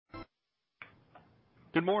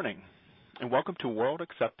Good morning, and welcome to World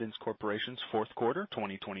Acceptance Corporation's fourth quarter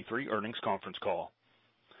 2023 earnings conference call.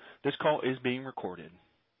 This call is being recorded,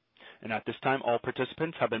 and at this time, all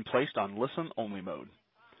participants have been placed on listen-only mode.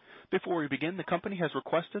 Before we begin, the company has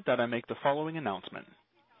requested that I make the following announcement.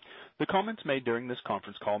 The comments made during this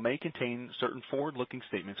conference call may contain certain forward-looking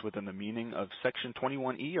statements within the meaning of Section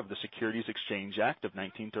 21E of the Securities Exchange Act of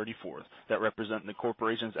 1934 that represent the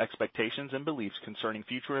corporation's expectations and beliefs concerning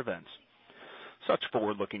future events. Such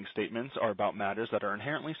forward-looking statements are about matters that are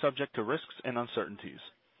inherently subject to risks and uncertainties.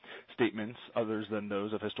 Statements other than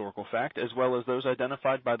those of historical fact, as well as those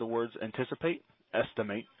identified by the words anticipate,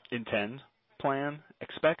 estimate, intend, plan,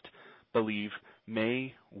 expect, believe,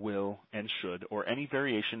 may, will, and should, or any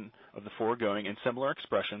variation of the foregoing and similar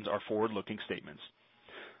expressions are forward-looking statements.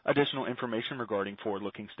 Additional information regarding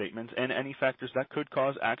forward-looking statements and any factors that could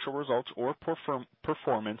cause actual results or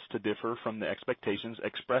performance to differ from the expectations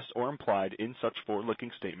expressed or implied in such forward-looking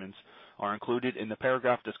statements are included in the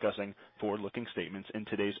paragraph discussing forward-looking statements in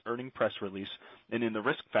today's earnings press release and in the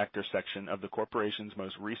Risk Factors section of the corporation's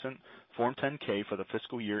most recent Form 10-K for the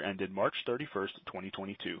fiscal year ended March 31st,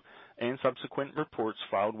 2022, and subsequent reports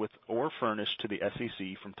filed with or furnished to the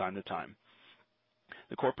SEC from time to time.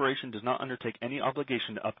 The corporation does not undertake any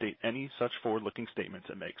obligation to update any such forward-looking statements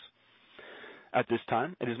it makes. At this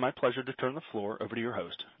time, it is my pleasure to turn the floor over to your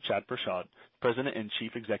host, Chad Prashad, President and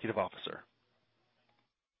Chief Executive Officer.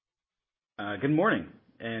 Good morning,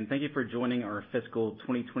 and thank you for joining our fiscal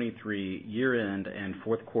 2023 year-end and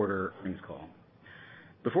fourth quarter earnings call.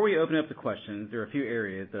 Before we open up the questions, there are a few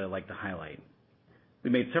areas that I'd like to highlight. We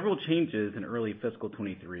made several changes in early fiscal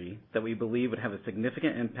 23 that we believe would have a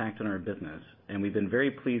significant impact on our business, and we've been very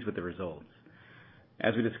pleased with the results.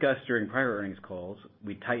 As we discussed during prior earnings calls,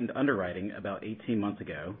 we tightened underwriting about 18 months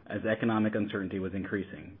ago as economic uncertainty was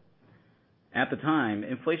increasing. At the time,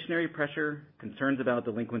 inflationary pressure, concerns about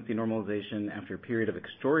delinquency normalization after a period of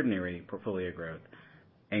extraordinary portfolio growth,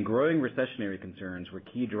 and growing recessionary concerns were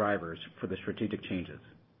key drivers for the strategic changes.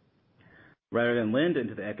 Rather than lend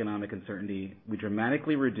into the economic uncertainty, we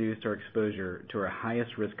dramatically reduced our exposure to our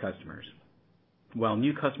highest risk customers. While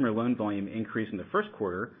new customer loan volume increased in the first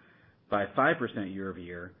quarter by 5% year over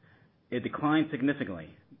year, it declined significantly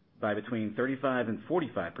by between 35 and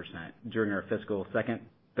 45% during our fiscal second,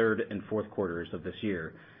 third, and fourth quarters of this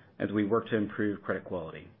year as we work to improve credit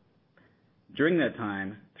quality. During that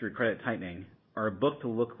time, through credit tightening, our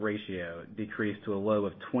book-to-look ratio decreased to a low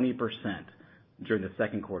of 20% during the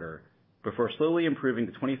second quarter, before slowly improving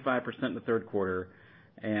to 25% in the third quarter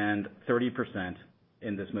and 30%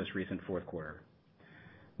 in this most recent fourth quarter.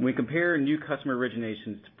 When we compare new customer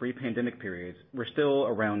originations to pre-pandemic periods, we're still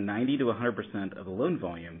around 90 to 100% of the loan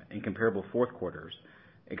volume in comparable fourth quarters,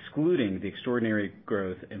 excluding the extraordinary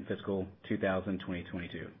growth in fiscal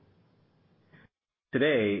 2022.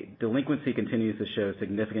 Today, delinquency continues to show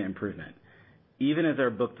significant improvement, even as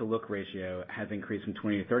our book-to-look ratio has increased from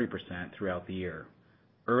 20 to 30% throughout the year.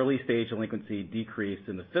 Early-stage delinquency decreased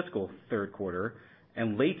in the fiscal third quarter,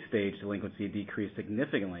 and late-stage delinquency decreased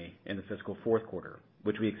significantly in the fiscal fourth quarter,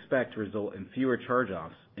 which we expect to result in fewer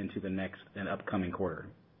charge-offs into the next and upcoming quarter.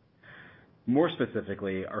 More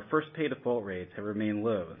specifically, our first-pay default rates have remained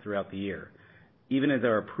low throughout the year, even as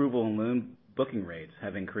our approval and loan booking rates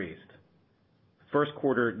have increased. First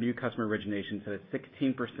quarter new customer originations had a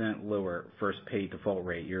 16% lower first-pay default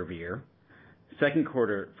rate year over year. Second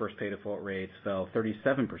quarter first-pay default rates fell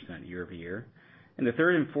 37% year over year, and the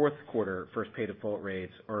third and fourth quarter first-pay default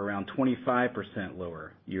rates are around 25%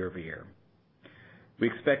 lower year over year. We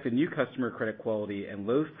expect the new customer credit quality and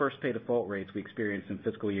low first-pay default rates we experienced in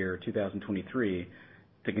fiscal year 2023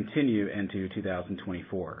 to continue into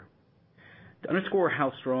 2024. To underscore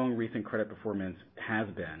how strong recent credit performance has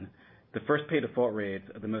been, the first-pay default rates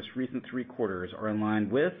of the most recent 3 quarters are in line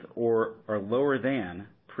with or are lower than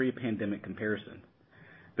pre-pandemic comparison.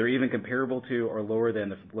 They're even comparable to or lower than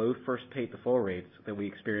the low first-pay default rates that we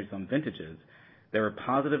experienced on vintages that were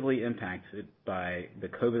positively impacted by the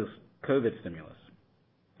COVID stimulus.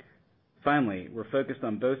 Finally, we're focused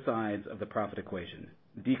on both sides of the profit equation,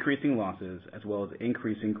 decreasing losses as well as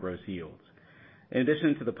increasing gross yields. In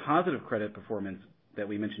addition to the positive credit performance that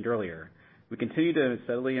we mentioned earlier, we continue to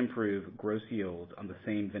steadily improve gross yields on the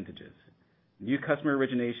same vintages. New customer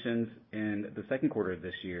originations in the second quarter of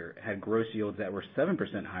this year had gross yields that were 7%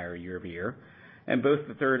 higher year over year, and both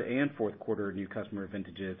the third and fourth quarter new customer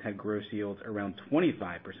vintages had gross yields around 25%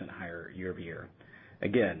 higher year over year.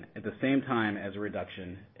 Again, at the same time as a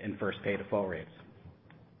reduction in first-pay default rates.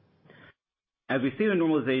 As we see the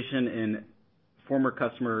normalization in former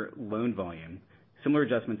customer loan volume, similar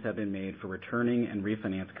adjustments have been made for returning and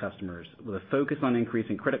refinance customers with a focus on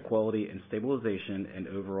increasing credit quality and stabilization and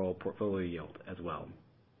overall portfolio yield as well.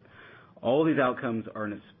 All of these outcomes are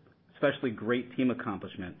an especially great team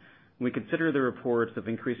accomplishment when we consider the reports of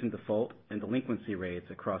increasing default and delinquency rates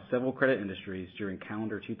across several credit industries during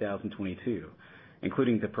calendar 2022,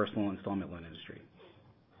 including the personal installment loan industry.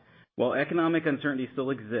 While economic uncertainty still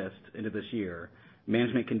exists into this year,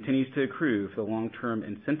 management continues to accrue for the long-term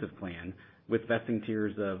incentive plan with vesting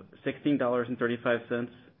tiers of $16.35,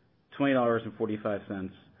 $20.45,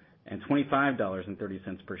 and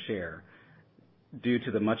 $25.30 per share due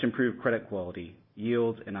to the much improved credit quality,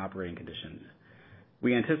 yields, and operating conditions.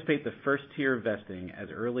 We anticipate the first tier vesting as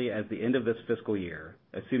early as the end of this fiscal year,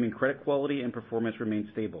 assuming credit quality and performance remain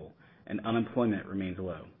stable and unemployment remains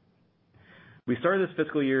low. We started this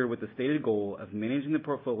fiscal year with the stated goal of managing the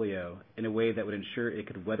portfolio in a way that would ensure it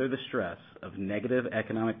could weather the stress of negative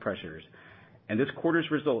economic pressures, and this quarter's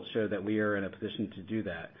results show that we are in a position to do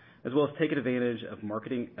that, as well as take advantage of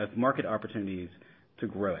market opportunities to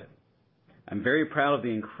grow it. I'm very proud of the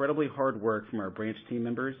incredibly hard work from our branch team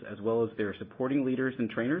members, as well as their supporting leaders and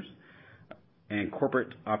trainers, and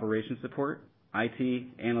corporate operations support,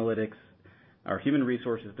 IT, analytics, our human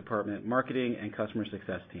resources department, marketing, and customer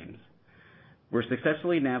success teams. We're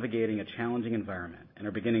successfully navigating a challenging environment and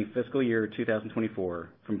are beginning fiscal year 2024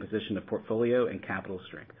 from a position of portfolio and capital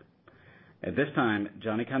strength. At this time,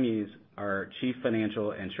 Johnny Calmes, our Chief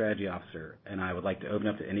Financial and Strategy Officer, and I would like to open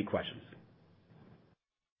up to any questions.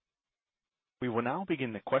 We will now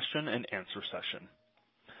begin the question and answer session.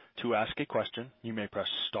 To ask a question, you may press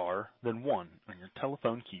star, then 1 on your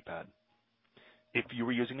telephone keypad. If you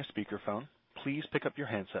are using a speakerphone, please pick up your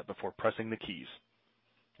handset before pressing the keys.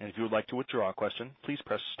 And if you would like to withdraw a question, please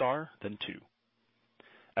press star, then 2.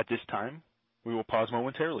 At this time, we will pause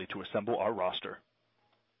momentarily to assemble our roster.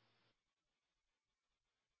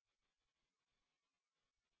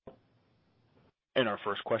 And our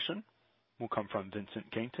first question will come from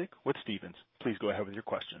Vincent Caintic with Stephens. Please go ahead with your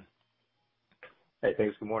question. Hey,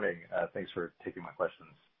 thanks. Good morning. Thanks for taking my questions.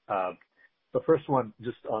 The first one,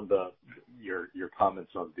 just on your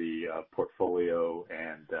comments on the portfolio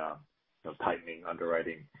and tightening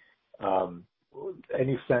underwriting.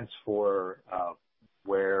 Any sense for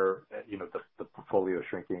where the portfolio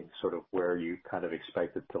shrinking, sort of where you kind of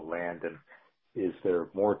expect it to land, and is there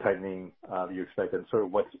more tightening you expect, and sort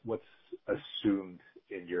of what's assumed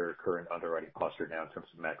in your current underwriting posture now in terms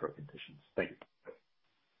of macro conditions? Thank you.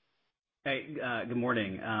 Hey, good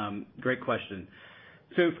morning. Great question.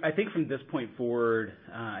 So I think from this point forward,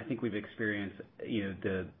 I think we've experienced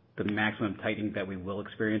the maximum tightening that we will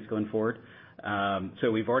experience going forward.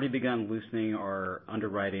 So we've already begun loosening our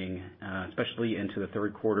underwriting, especially into the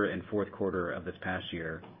third quarter and fourth quarter of this past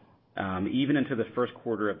year. Even into the first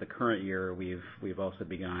quarter of the current year, we've also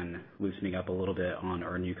begun loosening up a little bit on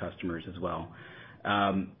our new customers as well.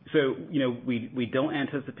 So we don't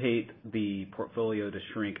anticipate the portfolio to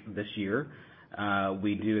shrink this year.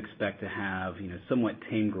 We do expect to have somewhat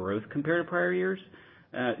tame growth compared to prior years.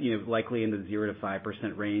 Likely in the 0 to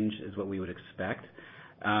 5% range is what we would expect.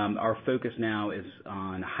 Our focus now is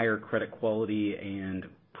on higher credit quality and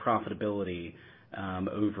profitability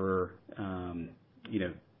over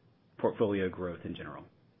portfolio growth in general.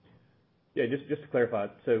 Yeah, just to clarify,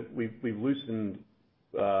 so we've loosened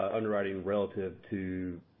underwriting relative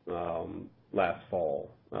to last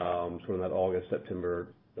fall, sort of that August, September,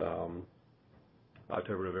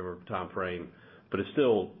 October, November time frame, but it's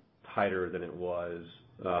still tighter than it was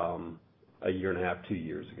a year and a half, 2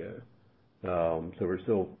 years ago. So we're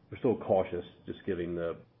still cautious, just given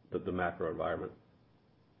the macro environment.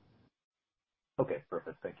 Okay,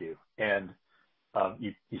 perfect. Thank you. And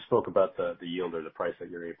you spoke about the yield or the price that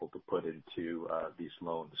you're able to put into these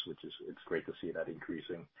loans, which it's great to see that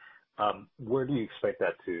increasing. Where do you expect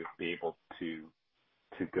that to be able to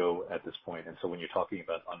go at this point? And so when you're talking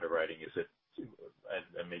about underwriting, is it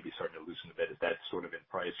and maybe starting to loosen a bit, is that sort of in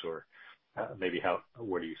price, or maybe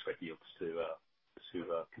where do you expect yields to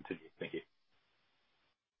continue? Thank you.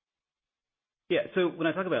 Yeah, so when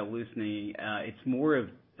I talk about loosening, it's more of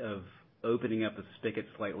opening up the spigot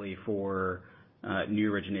slightly for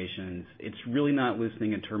new originations. It's really not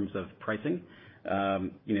loosening in terms of pricing.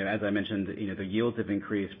 As I mentioned, the yields have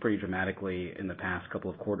increased pretty dramatically in the past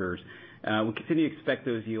couple of quarters. We continue to expect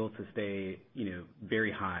those yields to stay,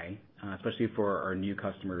 very high, especially for our new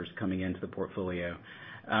customers coming into the portfolio.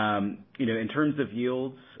 In terms of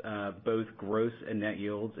yields, both gross and net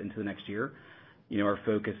yields into the next year, our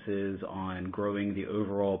focus is on growing the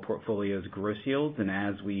overall portfolio's gross yields, and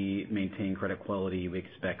as we maintain credit quality, we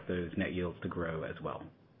expect those net yields to grow as well.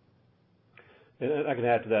 And I can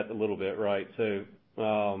add to that a little bit, right? So,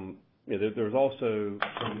 there's also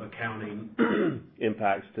some accounting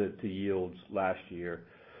impacts to yields last year.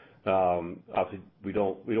 Obviously, we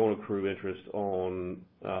don't accrue interest on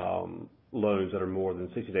loans that are more than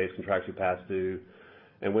 60 days contractually past due.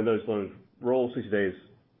 And when those loans roll 60 days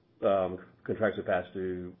contractually past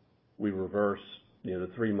due, we reverse the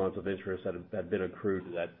 3 months of interest that had been accrued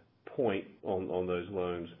to that point on those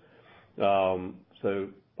loans. So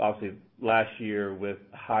obviously last year with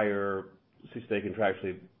higher 60-day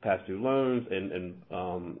contractually past due loans and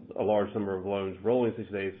a large number of loans rolling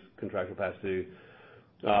 60 days contractual past due,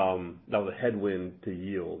 that was a headwind to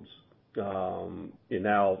yields. And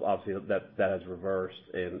now obviously that has reversed,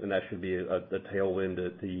 and that should be a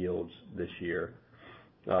tailwind to yields this year.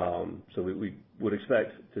 So we would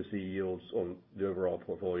expect to see yields on the overall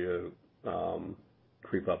portfolio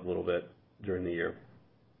creep up a little bit during the year.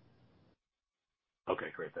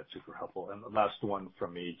 Okay, great. That's super helpful. And the last one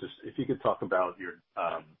from me, just if you could talk about your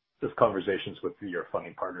just conversations with your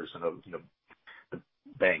funding partners. And the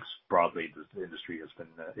banks broadly, the industry has been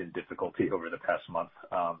in difficulty over the past month,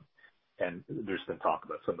 and there's been talk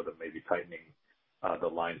about some of them maybe tightening the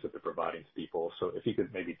lines that they're providing to people. So if you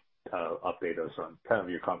could maybe update us on kind of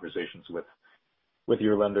your conversations with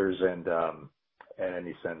your lenders and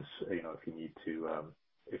any sense, if you need to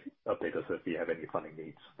update us if you have any funding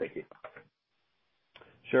needs. Thank you.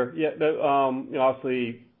 Sure. Yeah. No,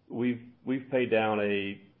 obviously we've paid down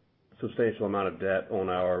a substantial amount of debt on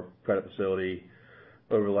our credit facility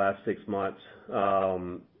over the last 6 months,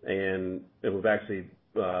 and we've actually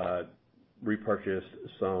repurchased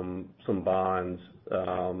some bonds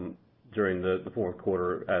during the fourth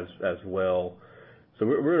quarter as well. So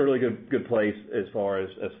we're in a really good place as far as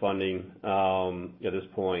funding at this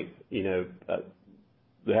point.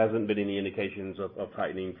 There hasn't been any indications of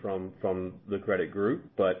tightening from the credit group,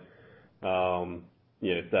 but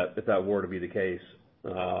if that were to be the case,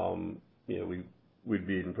 we'd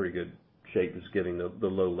be in pretty good shape just given the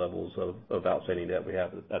low levels of outstanding debt we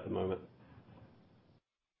have at the moment.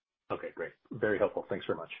 Okay, great. Very helpful. Thanks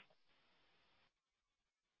very much.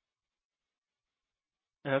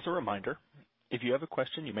 As a reminder, if you have a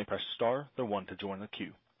question, you may press star then one to join the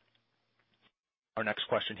queue. Our next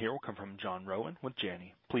question here will come from John Rowan with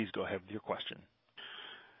Janney. Please go ahead with your question.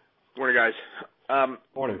 Morning, guys.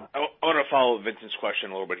 Morning. I want to follow Vincent's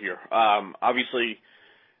question a little bit here. Obviously,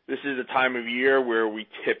 this is a time of year where we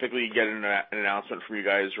typically get an announcement from you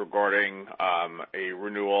guys regarding a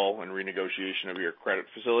renewal and renegotiation of your credit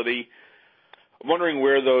facility. I'm wondering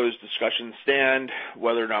where those discussions stand,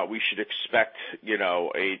 whether or not we should expect,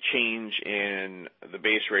 a change in the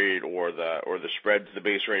base rate or the spread to the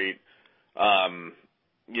base rate.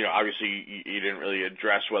 Obviously you didn't really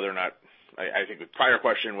address whether or not, I think the prior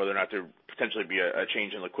question, whether or not there potentially be a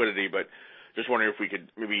change in liquidity, but just wondering if we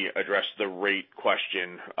could maybe address the rate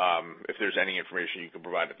question, if there's any information you can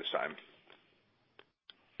provide at this time.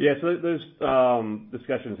 Yeah, so those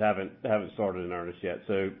discussions haven't started in earnest yet.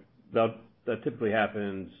 So that typically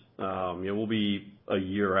happens. We'll be a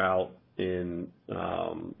year out in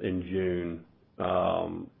June.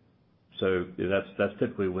 So that's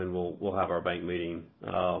typically when we'll have our bank meeting.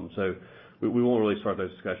 So we won't really start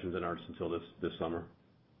those discussions in earnest until this summer.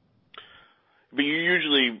 But you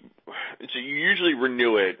usually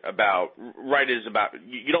renew it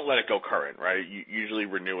you don't let it go current, right? You usually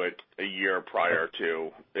renew it a year prior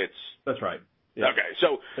to its. That's right. Yeah. Okay,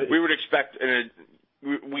 so we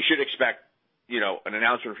should expect an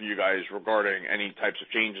announcement from you guys regarding any types of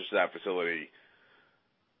changes to that facility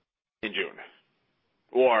in June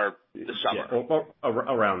or the summer. Yeah,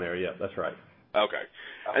 around there, yeah, that's right. Okay.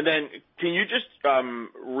 And then can you just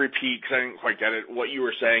repeat, because I didn't quite get it, what you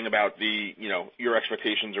were saying about your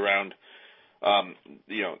expectations around,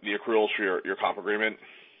 the accruals for your comp agreement?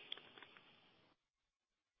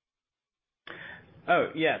 Oh,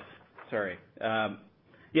 yes. Sorry.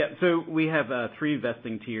 So we have 3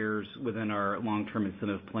 vesting tiers within our long-term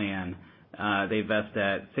incentive plan. They vest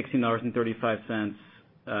at $16.35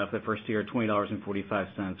 for the first tier,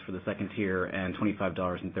 $20.45 for the second tier, and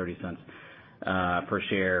 $25.30 per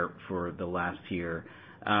share for the last tier.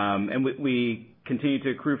 And we continue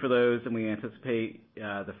to accrue for those, and we anticipate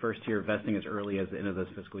the first tier vesting as early as the end of this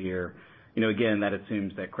fiscal year. Again, that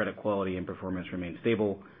assumes that credit quality and performance remain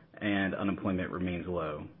stable and unemployment remains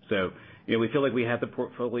low. So, we feel like we have the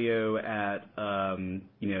portfolio at,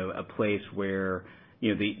 a place where,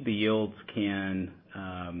 the yields can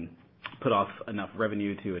put off enough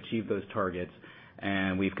revenue to achieve those targets,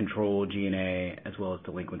 and we've controlled G&A as well as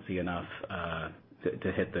delinquency enough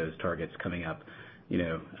to hit those targets coming up,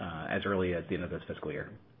 as early as the end of this fiscal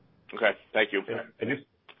year. Okay, thank you.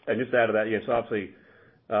 just to add to that, yes, obviously,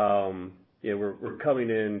 we're coming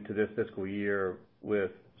into this fiscal year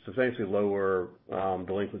with substantially lower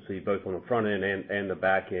delinquency, both on the front end and the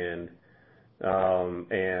back end.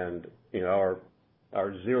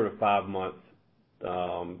 Our 0 to 5 month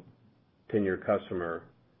tenure customer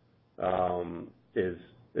is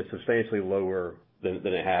substantiially lower than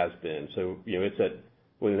it has been. So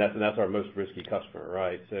that's our most risky customer,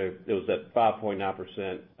 right? So it was at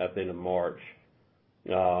 5.9% at the end of March,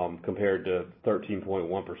 compared to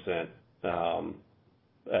 13.1%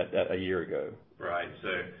 at a year ago, right?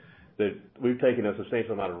 So we've taken a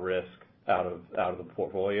substantial amount of risk out of the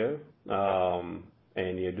portfolio, and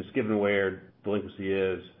just given where delinquency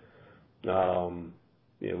is,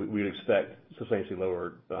 we'd expect substantially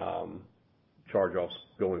lower charge-offs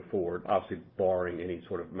going forward, obviously barring any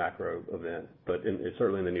sort of macro event, but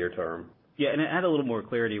certainly in the near term. Yeah, and to add a little more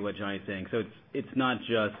clarity to what Johnny's saying, so it's not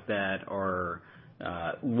just that our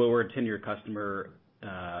lower tenure customer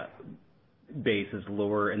base is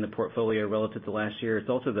lower in the portfolio relative to last year. It's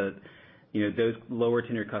also that those lower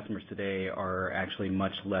tenure customers today are actually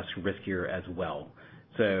much less riskier as well.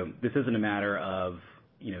 So this isn't a matter of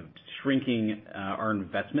shrinking our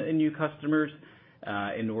investment in new customers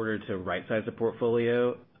in order to right-size the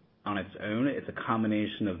portfolio on its own. It's a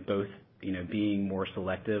combination of both, being more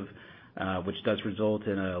selective, which does result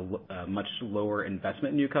in a much lower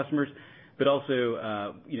investment in new customers, but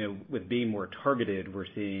also, with being more targeted, we're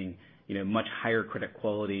seeing, much higher credit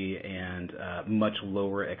quality and much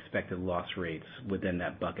lower expected loss rates within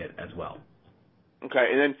that bucket as well.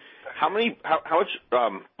 Okay, and then how much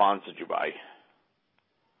bonds did you buy?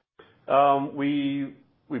 We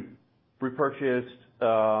repurchased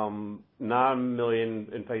 $9 million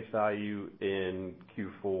in face value in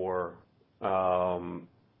Q4,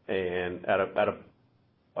 and at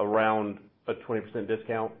around a 20%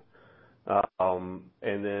 discount, and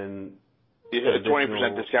then you said a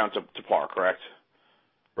 20% discount to par, correct?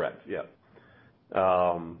 Correct. Yeah.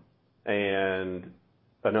 And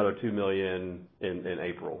another $2 million in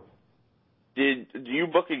April. Do you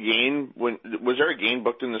book a gain? Was there a gain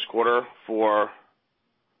booked in this quarter for?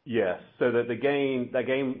 Yes. So that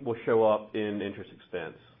gain will show up in interest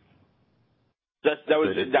expense.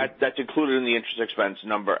 That's included in the interest expense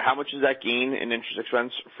number. How much is that gain in interest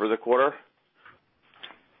expense for the quarter?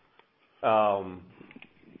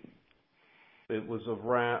 It was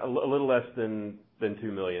around a little less than $2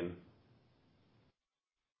 million.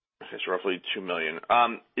 Okay, so roughly $2 million.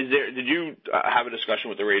 Did you have a discussion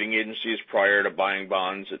with the rating agencies prior to buying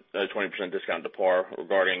bonds at a 20% discount to par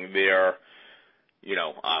regarding their,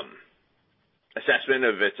 assessment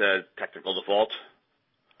of it's a technical default?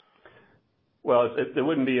 Well, it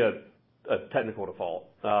wouldn't be a technical default.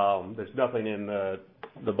 There's nothing in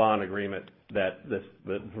the bond agreement that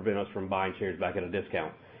prevent us from buying shares back at a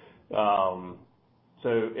discount.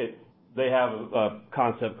 So they have a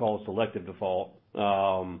concept called selective default.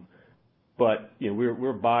 But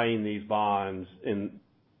we're buying these bonds in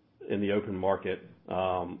the open market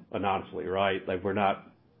anonymously, right? Like we're not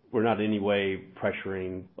in any way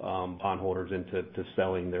pressuring bondholders into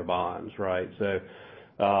selling their bonds, right? So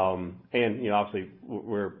and obviously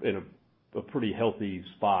we're in a pretty healthy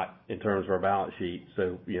spot in terms of our balance sheet.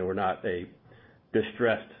 So we're not a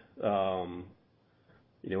distressed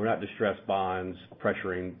we're not distressed bonds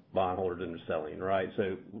pressuring bondholders into selling, right?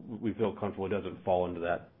 So we feel comfortable it doesn't fall into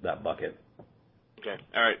that bucket. Okay.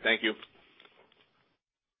 All right. Thank you.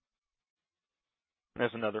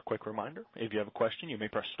 As another quick reminder, if you have a question, you may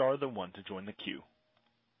press star then one to join the queue.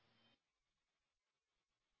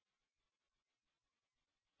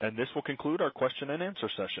 And this will conclude our question and answer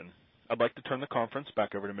session. I'd like to turn the conference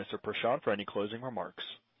back over to Mr. Prashad for any closing remarks.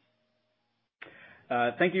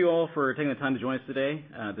 Thank you all for taking the time to join us today.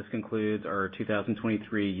 This concludes our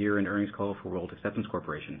 2023 year-end earnings call for World Acceptance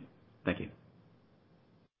Corporation. Thank you.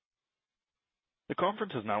 The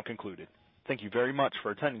conference has now concluded. Thank you very much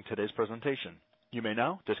for attending today's presentation. You may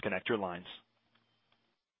now disconnect your lines.